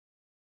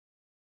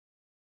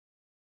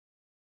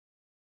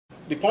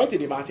the point of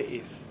the matter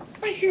is,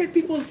 I heard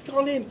people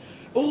call in,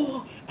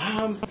 oh,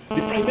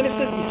 the Prime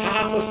Minister's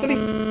half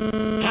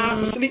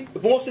asleep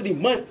most of the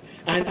month.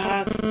 And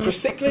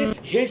Chris Sinckler,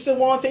 here's the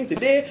one thing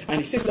today, and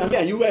he says something,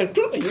 and you went,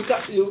 and you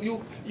got,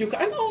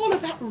 and all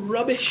of that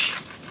rubbish.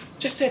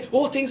 Just say,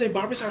 oh, things in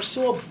Barbados are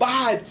so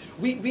bad.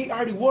 We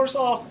are the worst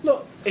off.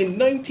 Look, in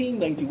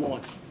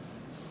 1991,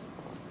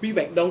 we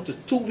went down to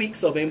 2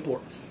 weeks of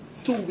imports.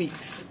 2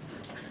 weeks.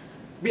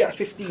 We are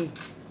 15.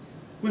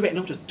 We went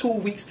down to 2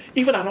 weeks,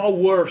 even at our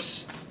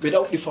worst,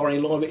 without the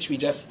foreign loan which we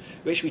just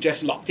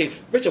locked in.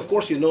 Which, of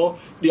course, you know,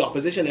 the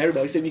opposition,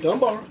 everybody said we can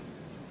borrow.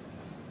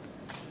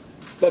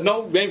 But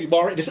now, when we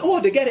borrow it, they say,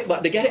 oh, they get it,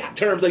 but they get it at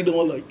terms I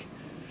don't like.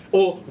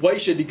 Or why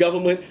should the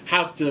government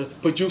have to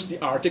produce the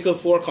Article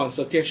 4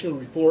 consultation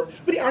report?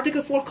 But the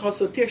Article 4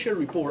 consultation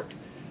report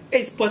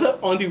is put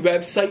up on the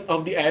website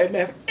of the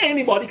IMF.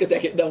 Anybody can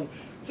take it down.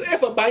 So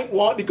if a bank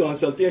wants the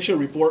consultation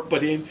report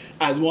put in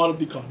as one of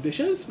the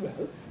conditions,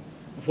 well,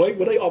 why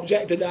would I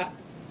object to that?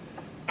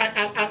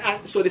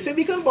 And so they say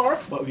we can borrow,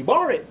 but we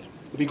borrow it.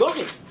 We got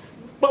it.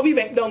 But we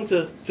went down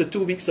to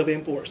 2 weeks of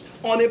imports.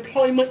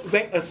 Unemployment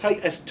went as high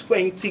as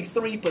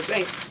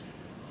 23%.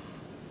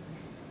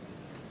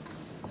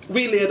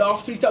 We laid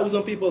off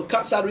 3,000 people,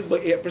 cut salaries by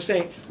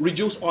 8%,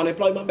 reduced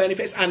unemployment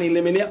benefits, and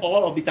eliminate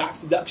all of the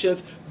tax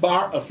deductions,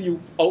 bar a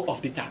few out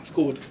of the tax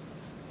code.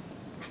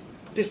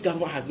 This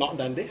government has not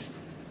done this.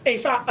 In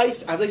fact,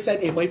 as I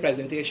said in my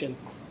presentation,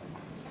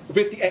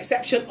 with the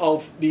exception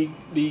of the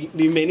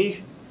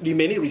mini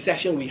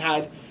recession we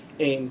had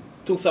in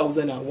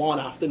 2001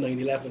 after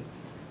 9/11,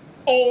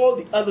 all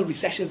the other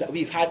recessions that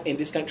we've had in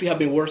this country have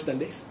been worse than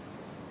this.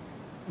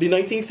 The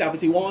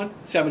 1971,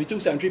 72,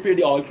 73 period,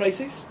 the oil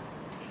crisis.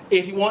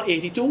 81,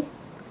 82,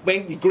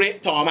 when the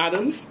great Tom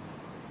Adams,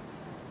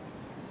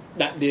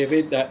 that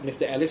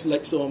Mr. Ellis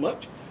liked so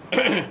much,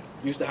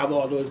 used to have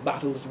all those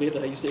battles with,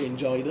 and I used to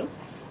enjoy them.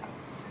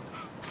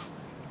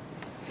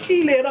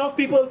 He laid off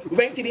people,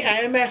 went to the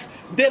IMF,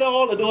 did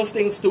all of those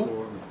things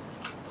too.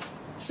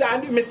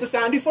 Mr.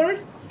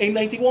 Sandyford, in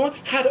 91,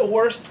 had a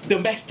worse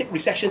domestic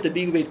recession to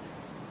deal with.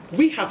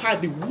 We have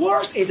had the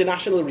worst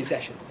international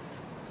recession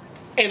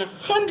in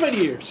 100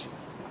 years.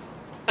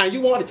 And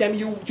you want to tell me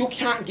you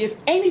can't give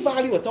any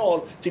value at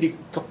all to the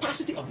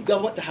capacity of the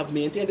government to have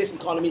maintained this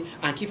economy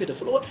and keep it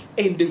afloat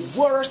in the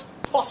worst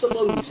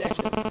possible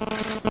recession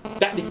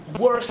that the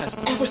world has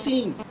ever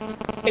seen,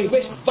 in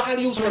which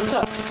values were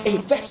cut,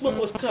 investment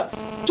was cut,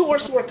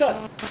 tourists were cut,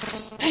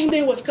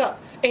 spending was cut,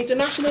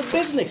 international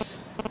business,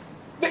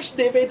 which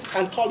David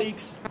and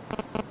colleagues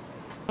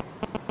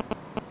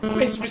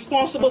is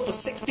responsible for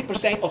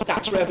 60% of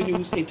tax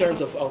revenues in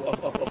terms of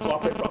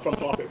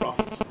corporate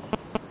profits.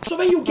 So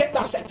when you get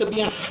that sector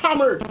being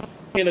hammered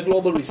in a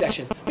global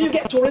recession, when you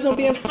get tourism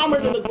being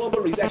hammered in a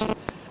global recession,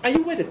 and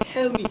you were to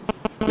tell me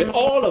with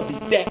all of the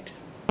debt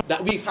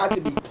that we've had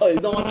to be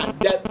pulled on and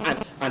debt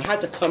and had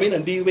to come in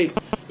and deal with,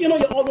 you know,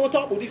 you all don't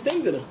talk about these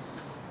things, you know.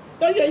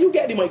 Now, yeah, you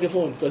get the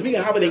microphone, because we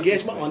can have an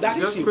engagement on that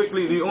issue. Just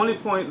quickly, the only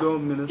point though,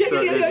 Minister,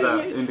 is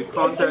that in the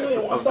context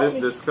of this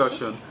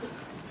discussion,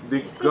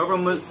 the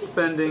government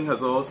spending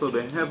has also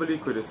been heavily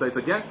criticized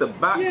against the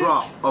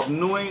backdrop of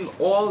knowing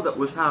all that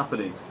was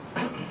happening.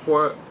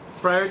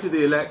 Prior to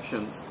the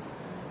elections,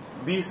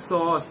 we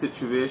saw a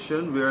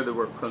situation where there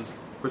were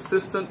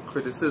persistent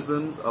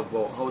criticisms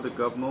about how the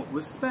government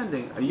was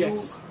spending. And you,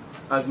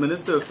 as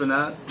Minister of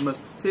Finance,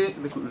 must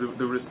take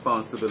the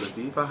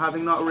responsibility for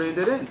having not reined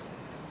it in.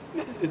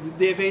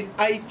 David,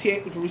 I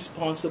take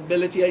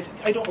responsibility.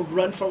 I don't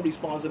run from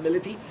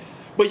responsibility.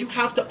 But you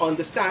have to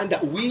understand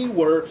that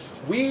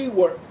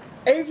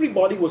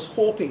everybody was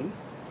hoping,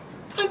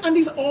 and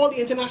these are all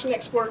the international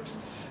experts,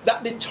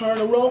 that the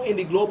turnaround in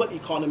the global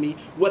economy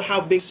would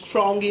have been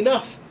strong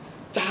enough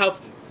to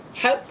have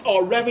helped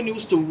our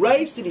revenues to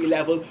rise to the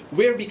level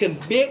where we can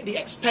make the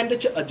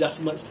expenditure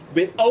adjustments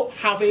without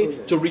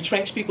having to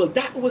retrench people.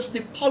 That was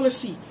the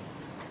policy.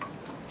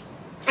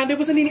 And there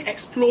wasn't any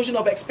explosion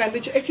of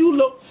expenditure. If you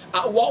look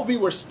at what we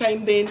were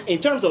spending in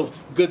terms of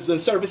goods and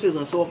services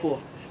and so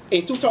forth,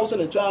 in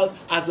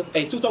 2012,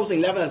 in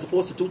 2011 as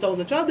opposed to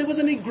 2012, there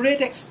wasn't a great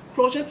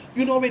explosion.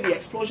 You know where the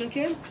explosion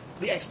came?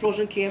 The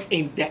explosion came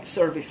in debt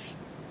service.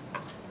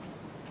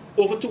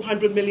 Over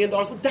 $200 million.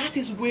 That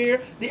is where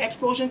the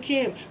explosion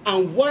came.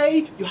 And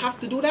why you have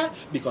to do that?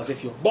 Because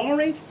if you're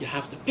borrowing, you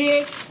have to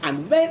pay.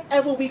 And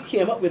whenever we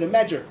came up with a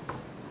measure,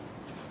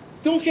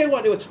 don't care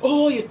what they were,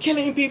 oh, you're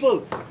killing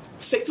people.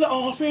 Sinckler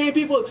offering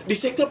people. The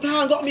Sinckler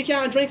plan got me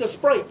can't drink a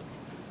Sprite.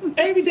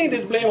 Everything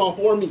is blame on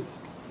poor me.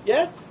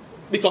 Yeah?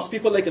 Because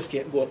people like a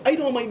scapegoat. I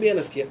don't mind being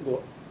a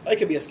scapegoat. I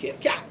could be a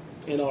scapecat. cat.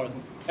 You know,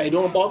 it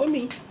don't bother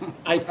me.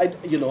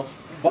 You know,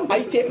 but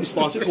I take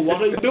responsibility for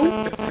what I do.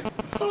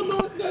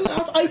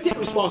 I take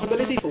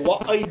responsibility for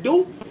what I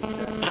do.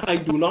 I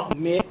do not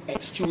make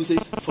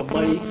excuses for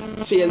my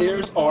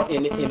failures or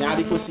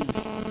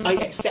inadequacies. I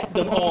accept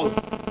them all.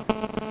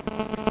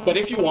 But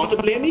if you want to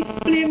blame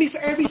me for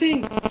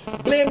everything.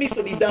 Blame me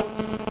for the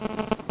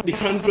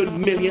 $100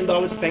 million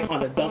spent on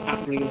the dump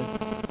agreement.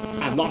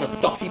 And and not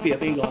a toffee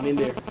paper gone in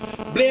there.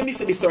 Blame me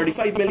for the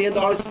 $35 million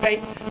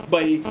spent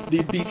by the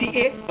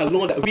BTA, a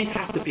loan that we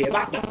have to pay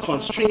back that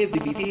constrains the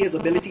BTA's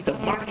ability to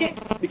market,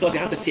 because you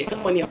have to take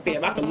up money and pay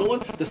back a loan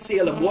to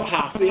sail a boat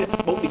halfway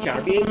about the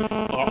Caribbean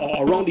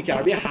or around the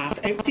Caribbean half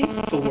empty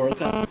for World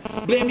Cup.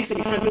 Blame me for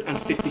the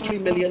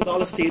 $153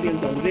 million stadium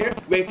down there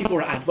where people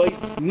were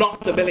advised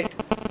not to build it.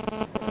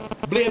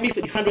 Blame me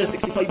for the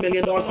 $165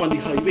 million on the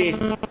highway,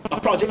 a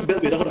project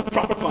built without a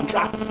proper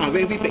contract, and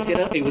when we picked it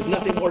up, it was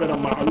nothing more than a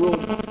marl road.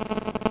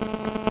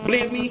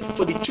 Blame me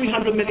for the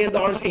 $300 million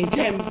in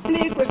GEM.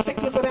 Blame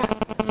Sinckler for that.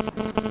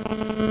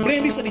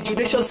 Blame me for the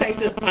judicial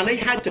center, and I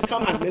had to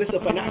come as Minister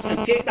of Finance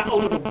and take that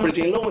out of the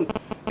bridging loan,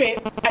 pay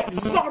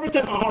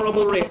exorbitant and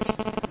horrible rates,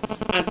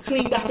 and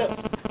clean that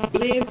up.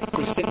 Blame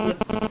Sinckler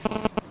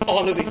for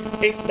all of it.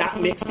 If that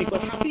makes people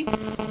happy,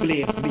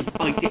 blame me.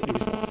 I take the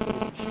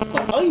responsibility.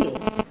 But I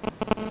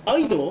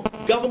know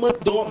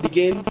government don't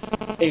begin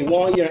in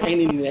 1 year and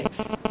end in the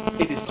next.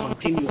 It is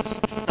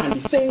continuous. And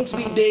the things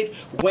we did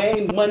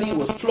when money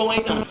was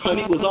flowing and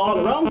honey was all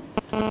around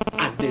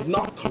and did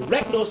not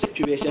correct those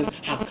situations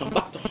have come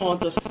back to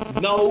haunt us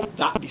now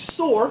that the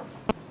sore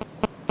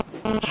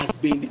has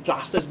been, the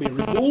plaster has been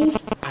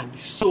removed and the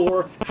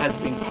sore has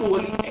been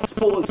cruelly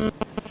exposed.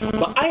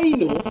 But I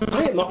know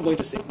I am not going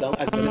to sit down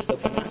as Minister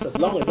of Finance as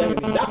long as I am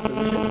in that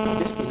position,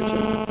 this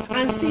position,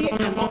 and see it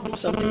and not do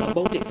something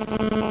about it.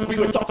 We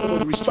were talking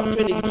about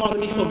restructuring the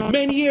economy for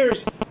many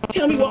years.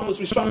 Tell me what was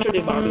restructured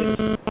in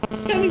Barbados.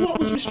 Tell me what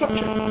was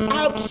restructured.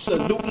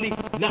 Absolutely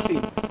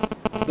nothing.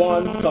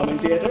 One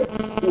commentator,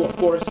 who of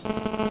course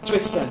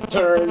twists and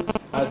turns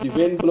as the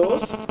wind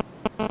blows,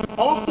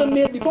 often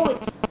made the point,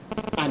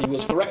 and he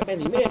was correct when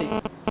he made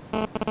it,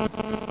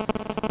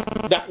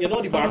 that, you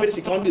know, the Barbados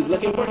economy is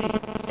looking pretty.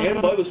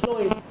 Everybody was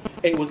flowing.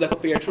 It was like a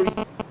pear tree.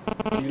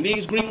 The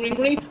leaves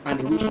green, and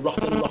the roots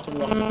rotten.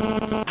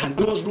 And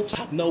those roots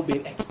have now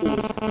been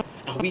exposed.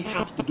 And we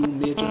have to do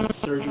major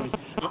surgery.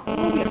 And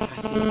all we are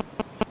asking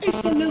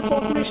is for little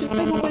cooperation.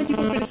 I don't mind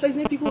people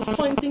criticizing. People will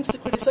find things to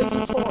criticize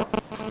you for.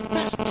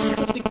 That's part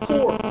of the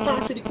core,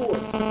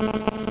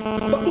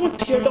 But don't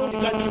tear down the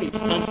country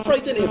and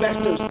frighten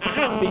investors. I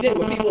have been there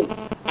with people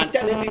and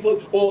telling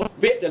people, oh,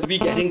 wait till we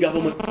get in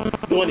government.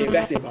 Don't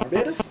invest in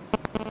Barbados.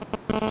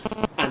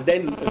 And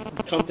then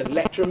come to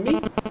lecture me.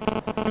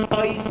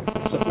 I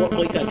support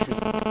my country.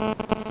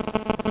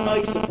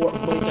 I support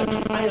my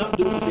country.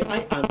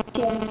 I am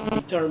too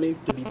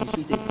determined to be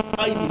defeated.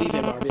 I believe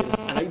in Barbados,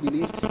 and I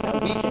believe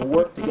that we can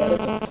work together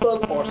to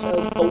pull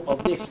ourselves out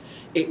of this.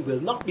 It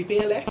will not be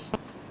painless.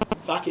 In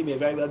fact, it may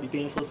very well be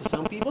painful for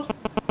some people.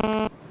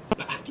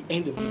 But at the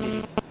end of the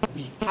day,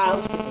 we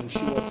have to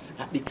ensure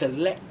that the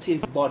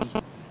collective body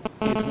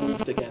is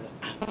moved together.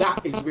 And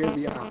that is where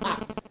we are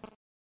at.